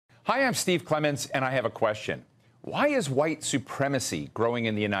Hi, I'm Steve Clemons, and I have a question. Why is white supremacy growing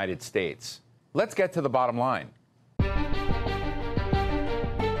in the United States? Let's get to the bottom line.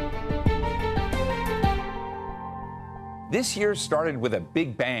 This year started with a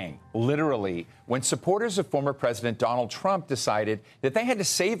big bang, literally, when supporters of former President Donald Trump decided that they had to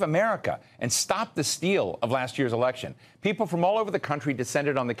save America and stop the steal of last year's election. People from all over the country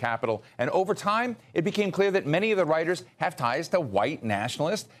descended on the Capitol, and over time, it became clear that many of the rioters have ties to white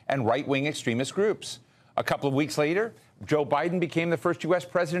nationalist and right-wing extremist groups. A couple of weeks later, Joe Biden became the first U.S.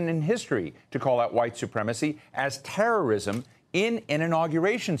 president in history to call out white supremacy as terrorism in an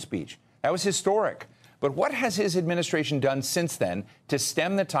inauguration speech. That was historic. But what has his administration done since then to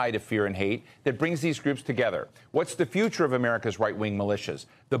stem the tide of fear and hate that brings these groups together? What's the future of America's right-wing militias?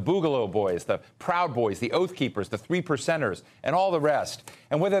 The Boogaloo Boys, the Proud Boys, the Oath Keepers, the Three Percenters, and all the rest.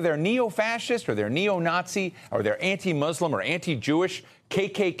 And whether they're neo-fascist or they're neo-Nazi or they're anti-Muslim or anti-Jewish,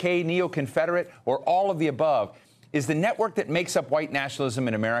 KKK, neo-Confederate, or all of the above, is the network that makes up white nationalism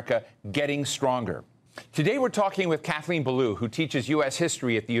in America getting stronger? Today, we're talking with Kathleen Belew, who teaches U.S.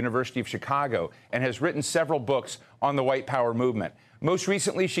 history at the University of Chicago and has written several books on the white power movement. Most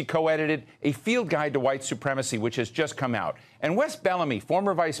recently, she co-edited A Field Guide to White Supremacy, which has just come out. And Wes Bellamy,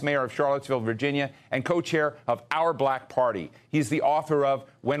 former vice mayor of Charlottesville, Virginia, and co-chair of Our Black Party. He's the author of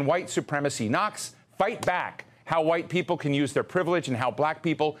When White Supremacy Knocks, Fight Back, How White People Can Use Their Privilege and How Black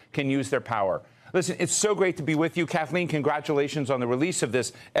People Can Use Their Power. Listen, it's so great to be with you. Kathleen, congratulations on the release of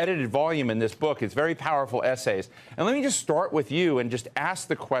this edited volume in this book. It's very powerful essays. And let me just start with you and just ask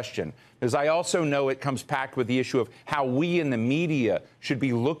the question, because I also know it comes packed with the issue of how we in the media should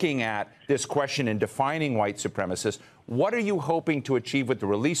be looking at this question and defining white supremacists. What are you hoping to achieve with the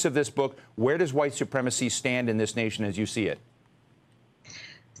release of this book? Where does white supremacy stand in this nation as you see it?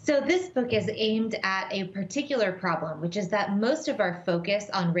 So this book is aimed at a particular problem, which is that most of our focus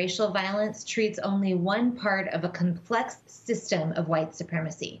on racial violence treats only one part of a complex system of white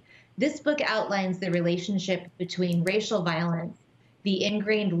supremacy. This book outlines the relationship between racial violence, the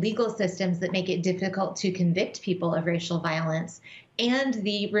ingrained legal systems that make it difficult to convict people of racial violence, and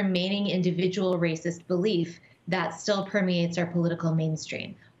the remaining individual racist belief that still permeates our political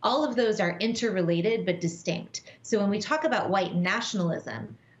mainstream. All of those are interrelated but distinct. So when we talk about white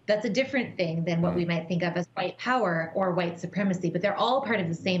nationalism, that's a different thing than what we might think of as white power or white supremacy, but they're all part of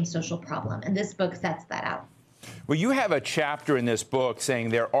the same social problem, and this book sets that out. Well, you have a chapter in this book saying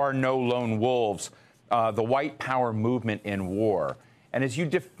there are no lone wolves, the white power movement in war. And as you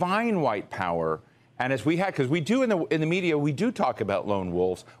define white power, and as we had, because we do in the media, we do talk about lone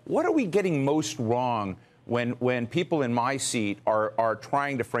wolves, what are we getting most wrong when people in my seat are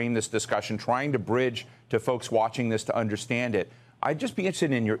trying to frame this discussion, trying to bridge to folks watching this to understand it? I'd just be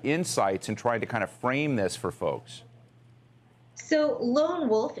interested in your insights and trying to kind of frame this for folks. So lone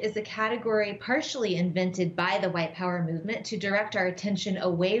wolf is a category partially invented by the white power movement to direct our attention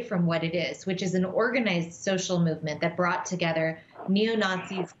away from what it is, which is an organized social movement that brought together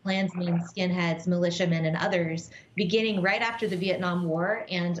neo-Nazis, Klansmen, skinheads, militiamen, and others, beginning right after the Vietnam War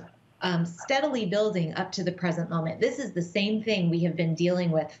and steadily building up to the present moment. This is the same thing we have been dealing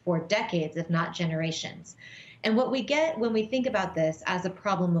with for decades, if not generations. And what we get when we think about this as a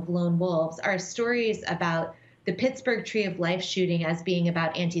problem of lone wolves are stories about the Pittsburgh Tree of Life shooting as being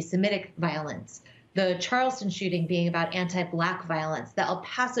about anti-Semitic violence, the Charleston shooting being about anti-Black violence, the El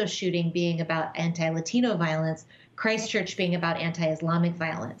Paso shooting being about anti-Latino violence, Christchurch being about anti-Islamic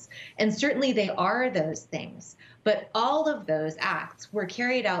violence. And certainly they are those things. But all of those acts were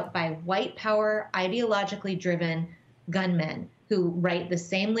carried out by white power, ideologically driven gunmen who write the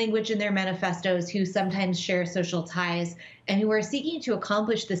same language in their manifestos, who sometimes share social ties, and who are seeking to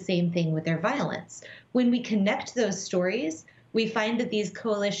accomplish the same thing with their violence. When we connect those stories, we find that these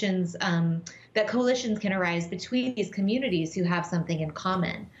coalitions, can arise between these communities who have something in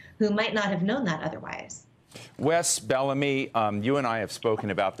common, who might not have known that otherwise. Wes Bellamy, you and I have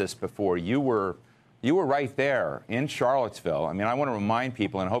spoken about this before. You were right there in Charlottesville. I mean, I want to remind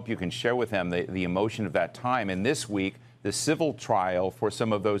people and hope you can share with them the emotion of that time. And this week, the civil trial for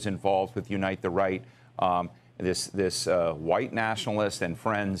some of those involved with Unite the Right, this white nationalist and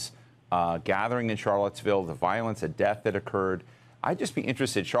friends gathering in Charlottesville, the violence, the death that occurred. I'd just be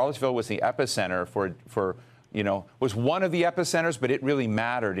interested. Charlottesville was the epicenter was one of the epicenters, but it really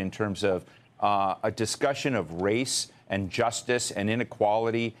mattered in terms of a discussion of race and justice and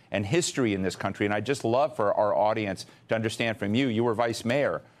inequality and history in this country. And I'd just love for our audience to understand from you. You were vice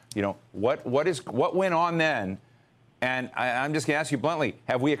mayor. What went on then? And I'm just going to ask you bluntly,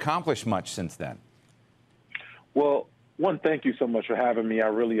 have we accomplished much since then? Well, one, thank you so much for having me. I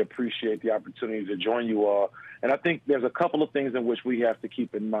really appreciate the opportunity to join you all. And I think there's a couple of things in which we have to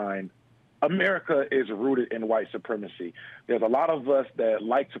keep in mind. America is rooted in white supremacy. There's a lot of us that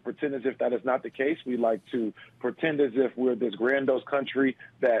like to pretend as if that is not the case. We like to pretend as if we're this grandiose country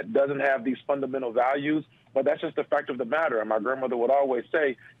that doesn't have these fundamental values. But that's just the fact of the matter. And my grandmother would always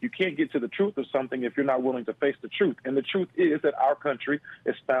say, you can't get to the truth of something if you're not willing to face the truth. And the truth is that our country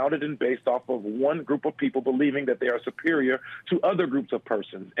is founded and based off of one group of people believing that they are superior to other groups of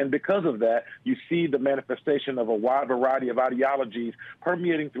persons. And because of that, you see the manifestation of a wide variety of ideologies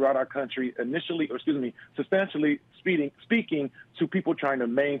permeating throughout our country, substantially speaking to people trying to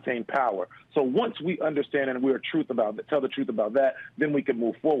maintain power. So once we understand and tell the truth about that, then we can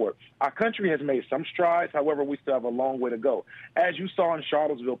move forward. Our country has made some strides. However, we still have a long way to go. As you saw in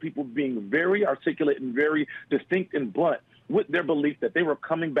Charlottesville, people being very articulate and very distinct and blunt with their belief that they were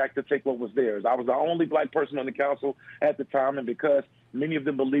coming back to take what was theirs. I was the only black person on the council at the time, and because many of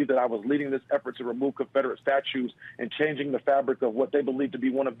them believed that I was leading this effort to remove Confederate statues and changing the fabric of what they believed to be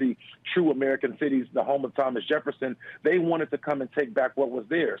one of the true American cities, the home of Thomas Jefferson, they wanted to come and take back what was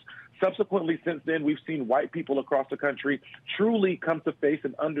theirs. Subsequently, since then, we've seen white people across the country truly come to face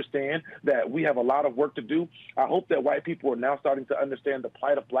and understand that we have a lot of work to do. I hope that white people are now starting to understand the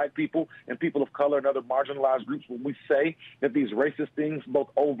plight of black people and people of color and other marginalized groups when we say that these racist things, both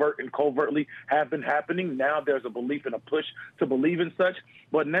overt and covertly, have been happening. Now there's a belief and a push to believe in such.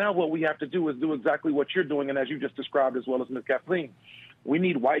 But now what we have to do is do exactly what you're doing, and as you just described as well as Ms. Kathleen. We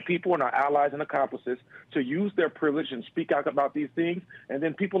need white people and our allies and accomplices to use their privilege and speak out about these things. And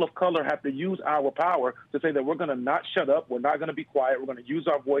then people of color have to use our power to say that we're going to not shut up. We're not going to be quiet. We're going to use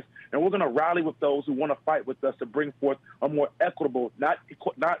our voice, and we're going to rally with those who want to fight with us to bring forth a more equitable, not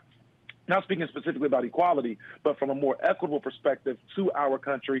speaking specifically about equality, but from a more equitable perspective to our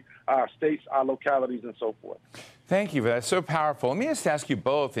country, our states, our localities, and so forth. Thank you for that. That's so powerful. Let me just ask you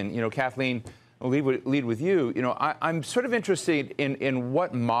both, and, Kathleen, I'll lead with you. I'm sort of interested in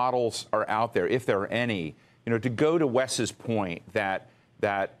what models are out there, if there are any, to go to Wes's point that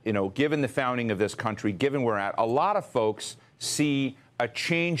given the founding of this country, given where we're at, a lot of folks see a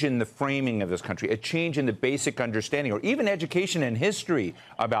change in the framing of this country, a change in the basic understanding, or even education and history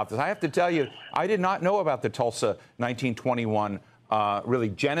about this. I have to tell you, I did not know about the Tulsa 1921 really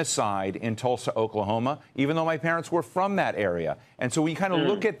genocide in Tulsa, Oklahoma, even though my parents were from that area. And so we kind of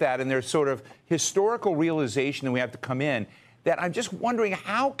look at that, and there's sort of historical realization that we have to come in, that I'm just wondering,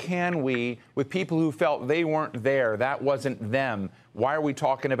 how can we, with people who felt they weren't there, that wasn't them, why are we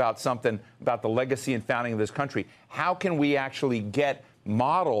talking about something about the legacy and founding of this country? How can we actually get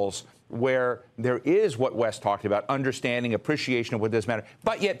models where there is what Wes talked about, understanding, appreciation of what does matter,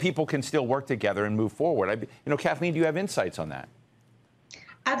 but yet people can still work together and move forward? Kathleen, do you have insights on that?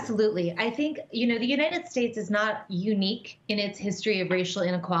 Absolutely. I think, the United States is not unique in its history of racial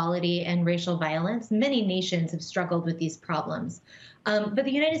inequality and racial violence. Many nations have struggled with these problems. But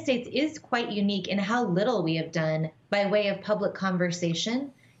the United States is quite unique in how little we have done by way of public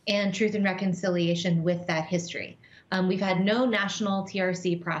conversation and truth and reconciliation with that history. We've had no national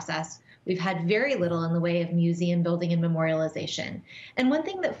TRC process. We've had very little in the way of museum building and memorialization. And one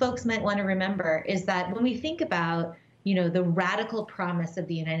thing that folks might want to remember is that when we think about the radical promise of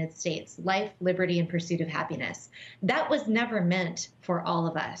the United States, life, liberty, and pursuit of happiness, that was never meant for all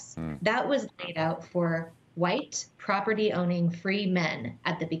of us. That was laid out for white, property-owning, free men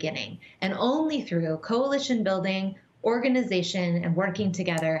at the beginning. And only through coalition building, organization, and working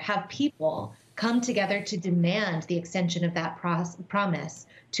together have people come together to demand the extension of that promise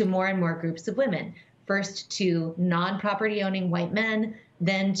to more and more groups of women. First to non-property-owning white men,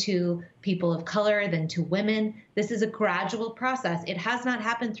 then to people of color, then to women. This is a gradual process. It has not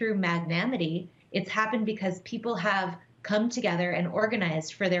happened through magnanimity. It's happened because people have come together and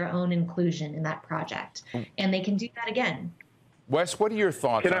organized for their own inclusion in that project. And they can do that again. Wes, what are your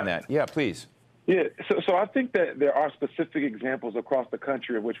thoughts on that? Yeah, please. Yeah, so I think that there are specific examples across the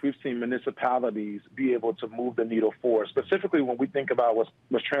country in which we've seen municipalities be able to move the needle forward. Specifically, when we think about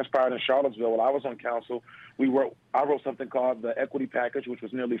what's transpired in Charlottesville, while I was on council, I wrote something called the Equity Package, which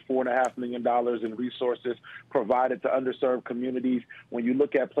was nearly $4.5 million in resources provided to underserved communities. When you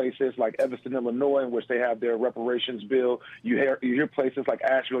look at places like Evanston, Illinois, in which they have their reparations bill, you hear places like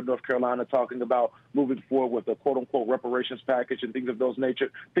Asheville, North Carolina, talking about moving forward with a quote-unquote reparations package and things of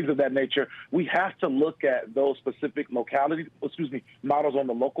that nature. We have to look at those specific models on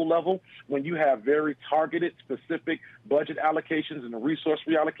the local level. When you have very targeted, specific budget allocations and resource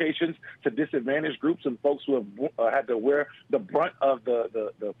reallocations to disadvantaged groups and folks who have had to wear the brunt of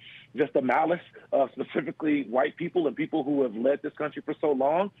the malice of specifically white people and people who have led this country for so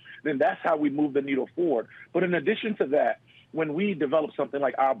long, then that's how we move the needle forward. But in addition to that, when we develop something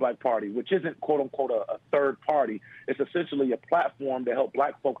like our Black Party, which isn't, quote unquote, a third party, it's essentially a platform to help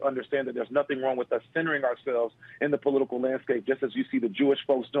Black folk understand that there's nothing wrong with us centering ourselves in the political landscape, just as you see the Jewish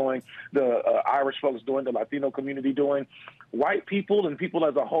folks doing, the Irish folks doing, the Latino community doing. White people and people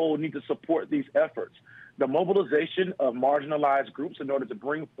as a whole need to support these efforts. The mobilization of marginalized groups in order to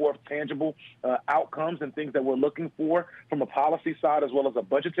bring forth tangible outcomes and things that we're looking for from a policy side as well as a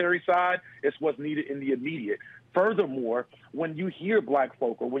budgetary side is what's needed in the immediate. Furthermore, when you hear Black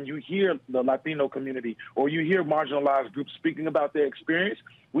folk or when you hear the Latino community or you hear marginalized groups speaking about their experience,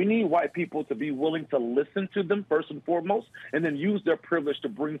 we need white people to be willing to listen to them first and foremost, and then use their privilege to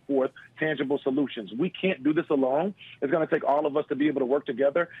bring forth tangible solutions. We can't do this alone. It's going to take all of us to be able to work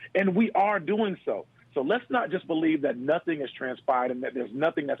together, and we are doing so. So let's not just believe that nothing has transpired and that there's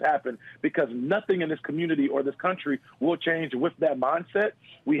nothing that's happened, because nothing in this community or this country will change with that mindset.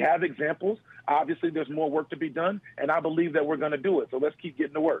 We have examples. Obviously, there's more work to be done, and I believe that we're going to do it. So let's keep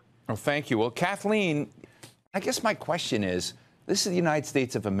getting to work. Well, thank you. Well, Kathleen, I guess my question is, this is the United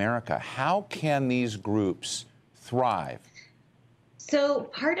States of America. How can these groups thrive? So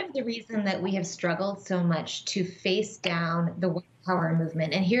part of the reason that we have struggled so much to face down the white power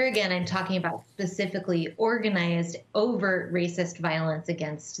movement, and here again, I'm talking about specifically organized, overt racist violence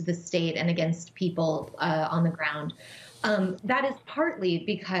against the state and against people on the ground, that is partly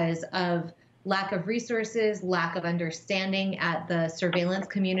because of lack of resources, lack of understanding at the surveillance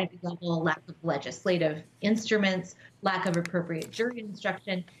community level, lack of legislative instruments, lack of appropriate jury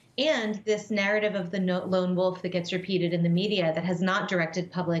instruction, and this narrative of the lone wolf that gets repeated in the media that has not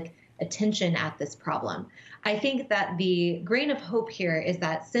directed public attention at this problem. I think that the grain of hope here is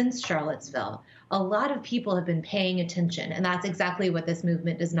that since Charlottesville, a lot of people have been paying attention, and that's exactly what this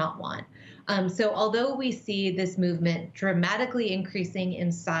movement does not want. So although we see this movement dramatically increasing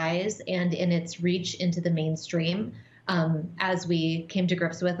in size and in its reach into the mainstream, as we came to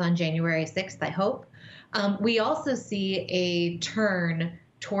grips with on January 6th, I hope, we also see a turn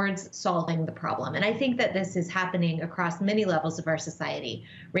towards solving the problem. And I think that this is happening across many levels of our society,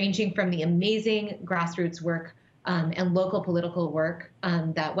 ranging from the amazing grassroots work and local political work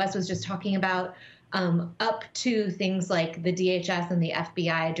that Wes was just talking about, up to things like the DHS and the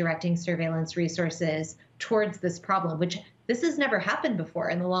FBI directing surveillance resources towards this problem, which this has never happened before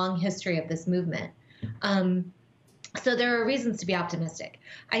in the long history of this movement. So there are reasons to be optimistic.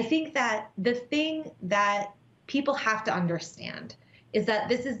 I think that the thing that people have to understand is that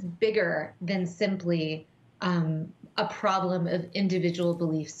this is bigger than simply a problem of individual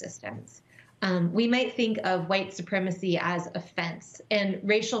belief systems. We might think of white supremacy as a fence, and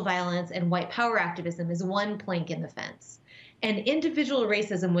racial violence and white power activism is one plank in the fence. And individual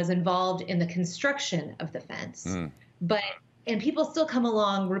racism was involved in the construction of the fence. And people still come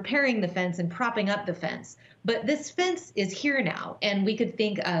along repairing the fence and propping up the fence. But this fence is here now, and we could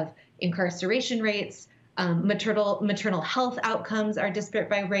think of incarceration rates, maternal health outcomes are disparate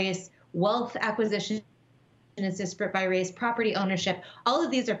by race, wealth acquisition is disparate by race, property ownership. All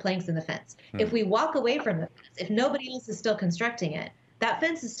of these are planks in the fence. If we walk away from the fence, if nobody else is still constructing it, that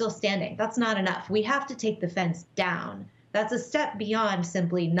fence is still standing. That's not enough. We have to take the fence down. That's a step beyond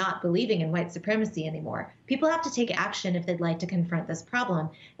simply not believing in white supremacy anymore. People have to take action if they'd like to confront this problem.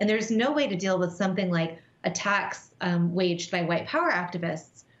 And there's no way to deal with something like attacks waged by white power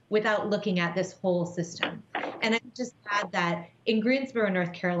activists without looking at this whole system. And I just add that in Greensboro,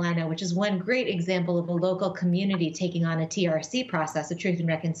 North Carolina, which is one great example of a local community taking on a TRC process, a Truth and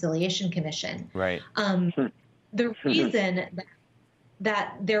Reconciliation Commission. Right. The reason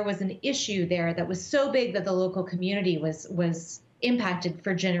that there was an issue there that was so big that the local community was impacted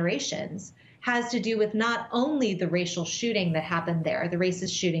for generations has to do with not only the racial shooting that happened there, the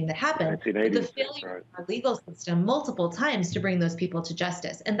racist shooting that happened, but the failure of our legal system multiple times to bring those people to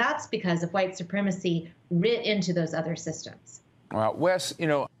justice. And that's because of white supremacy writ into those other systems. Wes,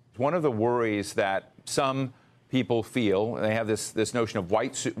 one of the worries that some people feel, they have this notion of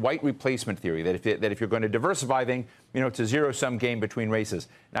white replacement theory, that if you're going to diversify things, it's a zero-sum game between races.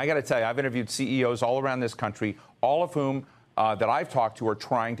 And I got to tell you, I've interviewed CEOs all around this country, all of whom that I've talked to are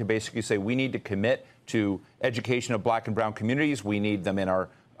trying to basically say we need to commit to education of black and brown communities. We need them in our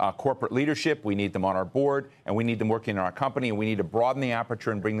corporate leadership. We need them on our board, and we need them working in our company, and we need to broaden the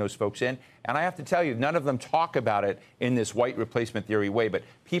aperture and bring those folks in. And I have to tell you, none of them talk about it in this white replacement theory way, but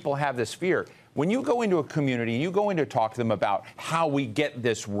people have this fear. When you go into a community, you go in to talk to them about how we get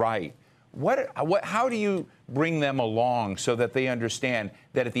this right. How do you bring them along so that they understand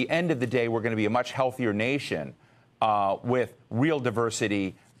that at the end of the day, we're going to be a much healthier nation with real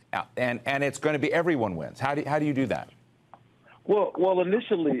diversity, and it's going to be everyone wins? How do you do that? Well,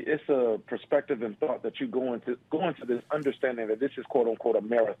 initially, it's a perspective and thought that you go into this understanding that this is quote unquote a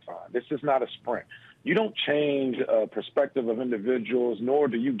marathon. This is not a sprint. You don't change a perspective of individuals, nor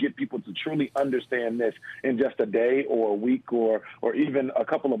do you get people to truly understand this in just a day or a week or even a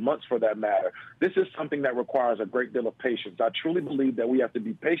couple of months for that matter. This is something that requires a great deal of patience. I truly believe that we have to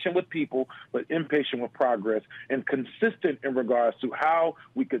be patient with people, but impatient with progress, and consistent in regards to how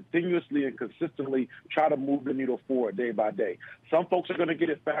we continuously and consistently try to move the needle forward day by day. Some folks are going to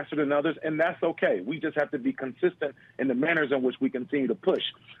get it faster than others, and that's okay. We just have to be consistent in the manners in which we continue to push.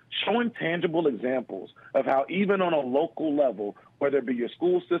 Showing tangible examples of how even on a local level, whether it be your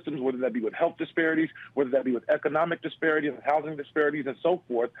school systems, whether that be with health disparities, whether that be with economic disparities and housing disparities and so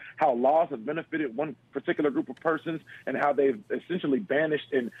forth, how laws have benefited one particular group of persons and how they've essentially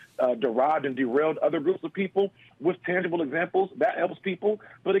banished and derived and derailed other groups of people with tangible examples, that helps people.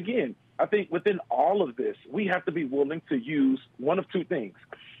 But again, I think within all of this, we have to be willing to use one of two things.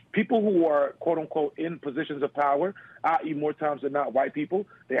 People who are, quote unquote, in positions of power, i.e. more times than not white people,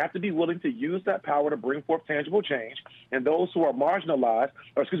 they have to be willing to use that power to bring forth tangible change. And those who are marginalized,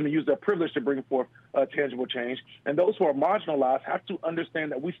 use their privilege to bring forth tangible change. And those who are marginalized have to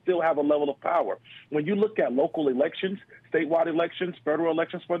understand that we still have a level of power. When you look at local elections, statewide elections, federal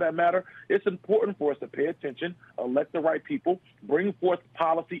elections for that matter, it's important for us to pay attention, elect the right people, bring forth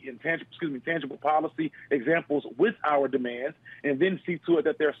policy and tangible policy examples with our demands, and then see to it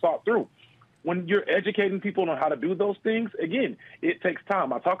that they're sought through. When you're educating people on how to do those things, again, it takes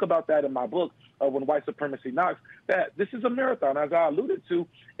time. I talk about that in my book, When White Supremacy Knocks, that this is a marathon, as I alluded to.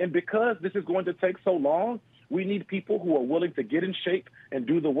 And because this is going to take so long, we need people who are willing to get in shape and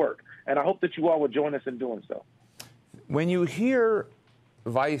do the work. And I hope that you all will join us in doing so. When you hear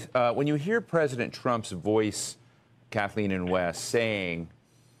President Trump's voice, Kathleen and Wes, saying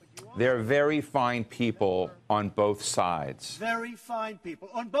there are very fine people on both sides. Very fine people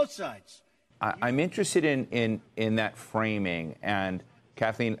on both sides. I'm interested in that framing. And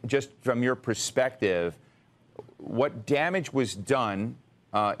Kathleen, just from your perspective, what damage was done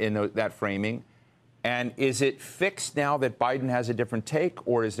in that framing? And is it fixed now that Biden has a different take,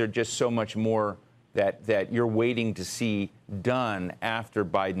 or is there just so much more that you're waiting to see done after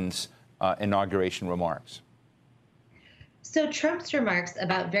Biden's inauguration remarks? So Trump's remarks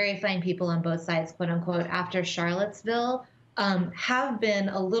about very fine people on both sides, quote unquote, after Charlottesville have been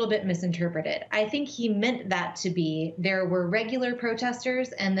a little bit misinterpreted. I think he meant that to be there were regular protesters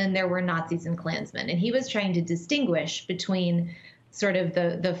and then there were Nazis and Klansmen. And he was trying to distinguish between sort of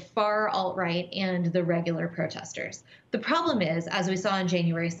the far alt-right and the regular protesters. The problem is, as we saw on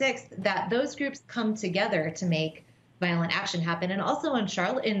January 6th, that those groups come together to make violent action happen. And also in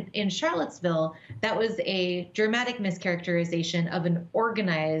Charlottesville, that was a dramatic mischaracterization of an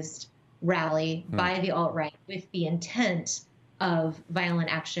organized rally by the alt-right with the intent of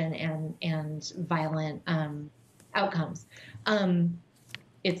violent action and violent outcomes.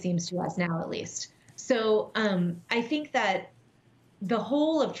 It seems to us now, at least. So I think that the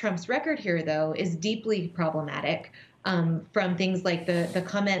whole of Trump's record here, though, is deeply problematic. From things like the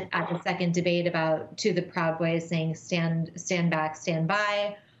comment at the second debate about to the Proud Boys saying stand back, stand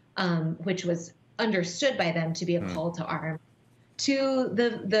by, which was understood by them to be a call to arms, to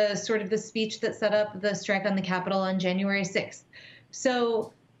the sort of the speech that set up the strike on the Capitol on January 6th.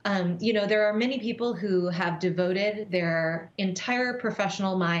 So, there are many people who have devoted their entire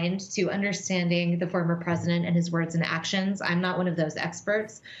professional mind to understanding the former president and his words and actions. I'm not one of those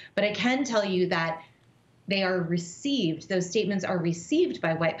experts, but I can tell you that they are received, those statements are received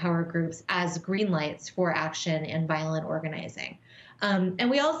by white power groups as green lights for action and violent organizing. And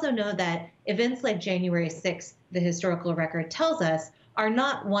we also know that events like January 6th, the historical record tells us, are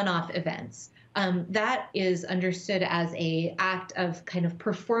not one-off events. That is understood as an act of kind of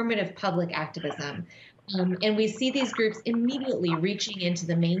performative public activism. And we see these groups immediately reaching into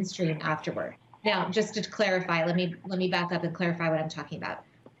the mainstream afterward. Now, just to clarify, let me back up and clarify what I'm talking about.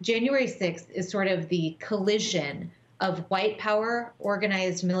 January 6th is sort of the collision of white power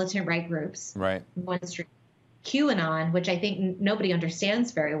organized militant right groups, right, one stream, QAnon, which I think nobody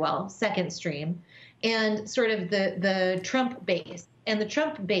understands very well, second stream, and sort of the Trump base. And the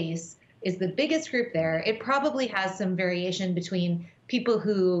Trump base is the biggest group there. It probably has some variation between people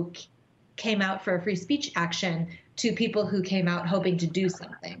who came out for a free speech action to people who came out hoping to do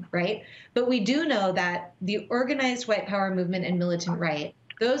something, right? But we do know that the organized white power movement and militant right,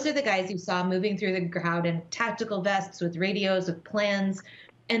 those are the guys you saw moving through the crowd in tactical vests with radios, with plans.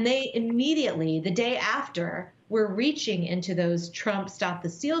 And they immediately, the day after, were reaching into those Trump Stop the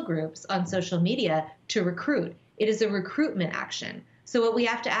Steal groups on social media to recruit. It is a recruitment action. So what we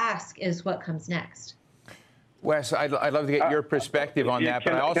have to ask is what comes next. Wes, I'd love to get your perspective on that,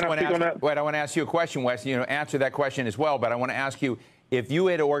 but I also want to ask you a question, Wes. Answer that question as well. But I want to ask you, if you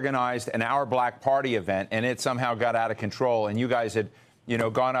had organized an Our Black Party event and it somehow got out of control, and you guys had,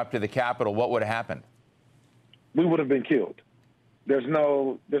 gone up to the Capitol, what would have happened? We would have been killed. There's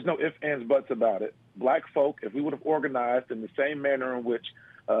no ifs, ands, buts about it. Black folk, if we would have organized in the same manner in which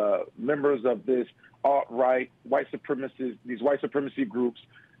members of this alt-right, these white supremacy groups,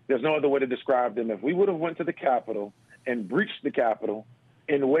 there's no other way to describe them. If we would have went to the Capitol and breached the Capitol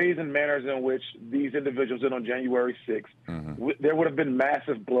in ways and manners in which these individuals did on January 6th, there would have been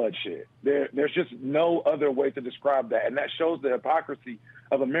massive bloodshed. There's just no other way to describe that. And that shows the hypocrisy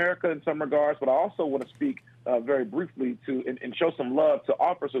of America in some regards. But I also want to speak very briefly and show some love to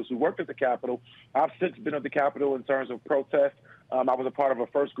officers who worked at the Capitol. I've since been at the Capitol in terms of protest. I was a part of a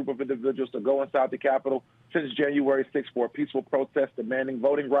first group of individuals to go inside the Capitol since January 6th for a peaceful protest demanding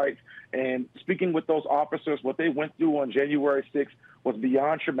voting rights. And speaking with those officers, what they went through on January 6th was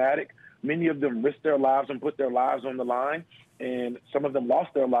beyond traumatic. Many of them risked their lives and put their lives on the line, and some of them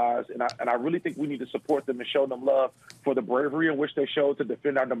lost their lives. And I really think we need to support them and show them love for the bravery in which they showed to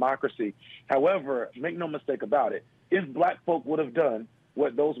defend our democracy. However, make no mistake about it, if black folk would have done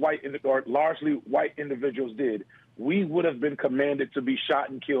what those largely white individuals did, we would have been commanded to be shot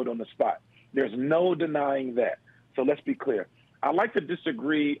and killed on the spot. There's no denying that. So let's be clear. I'd like to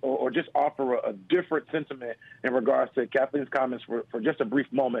disagree or just offer a different sentiment in regards to Kathleen's comments for just a brief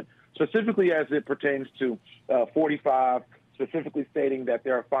moment, specifically as it pertains to 45, specifically stating that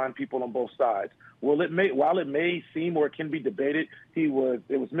there are fine people on both sides. Well, while it may seem or it can be debated, it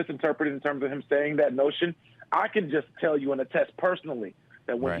was misinterpreted in terms of him saying that notion. I can just tell you and attest personally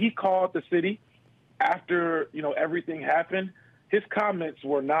that when he called the city after everything happened, his comments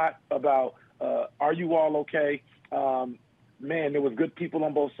were not about are you all okay? Man, there was good people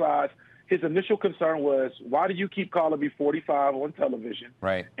on both sides. His initial concern was, why do you keep calling me 45 on television?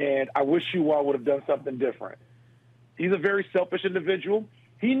 Right. And I wish you all would have done something different. He's a very selfish individual.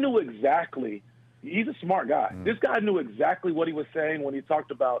 He knew exactly. He's a smart guy. This guy knew exactly what he was saying when he talked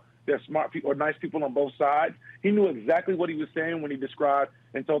about there's smart people or nice people on both sides. He knew exactly what he was saying when he described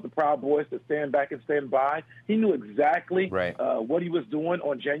and told the Proud Boys to stand back and stand by. He knew exactly what he was doing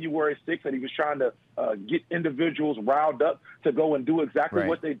on January 6th, that he was trying to get individuals riled up to go and do exactly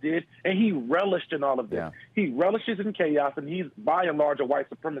what they did. And he relished in all of this. Yeah. He relishes in chaos, and he's by and large a white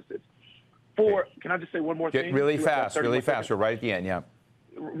supremacist. Can I just say one more thing? Really fast. We're right at the end, yeah.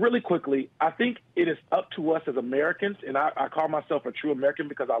 Really quickly, I think it is up to us as Americans, and I call myself a true American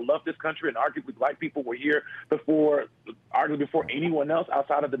because I love this country, and arguably black people were here before anyone else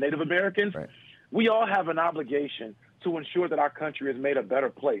outside of the Native Americans. Right. We all have an obligation to ensure that our country is made a better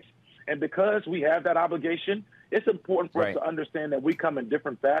place. And because we have that obligation, it's important for us to understand that we come in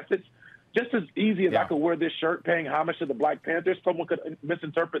different facets. Just as easy as I could wear this shirt paying homage to the Black Panthers, someone could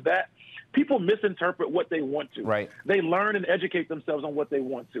misinterpret that. People misinterpret what they want to. Right. They learn and educate themselves on what they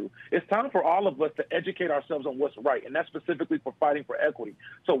want to. It's time for all of us to educate ourselves on what's right, and that's specifically for fighting for equity.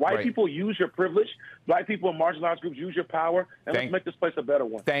 So white people, use your privilege. Black people and marginalized groups, use your power, and let's make this place a better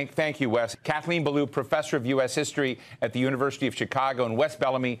one. Thank you, Wes. Kathleen Belew, professor of U.S. history at the University of Chicago, and Wes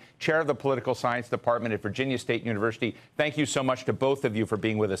Bellamy, chair of the political science department at Virginia State University. Thank you so much to both of you for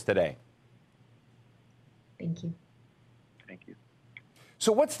being with us today. Thank you. Thank you.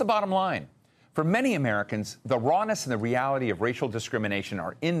 So what's the bottom line? For many Americans, the rawness and the reality of racial discrimination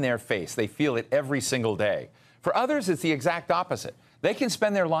are in their face. They feel it every single day. For others, it's the exact opposite. They can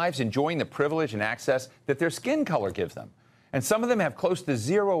spend their lives enjoying the privilege and access that their skin color gives them. And some of them have close to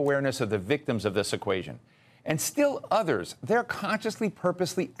zero awareness of the victims of this equation. And still others, they're consciously,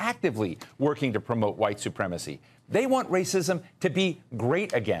 purposely, actively working to promote white supremacy. They want racism to be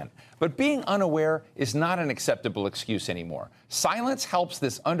great again. But being unaware is not an acceptable excuse anymore. Silence helps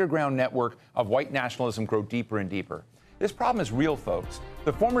this underground network of white nationalism grow deeper and deeper. This problem is real, folks.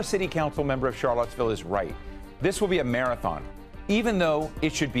 The former city council member of Charlottesville is right. This will be a marathon, even though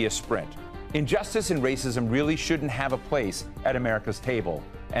it should be a sprint. Injustice and racism really shouldn't have a place at America's table.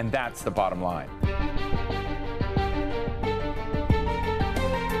 And that's the bottom line.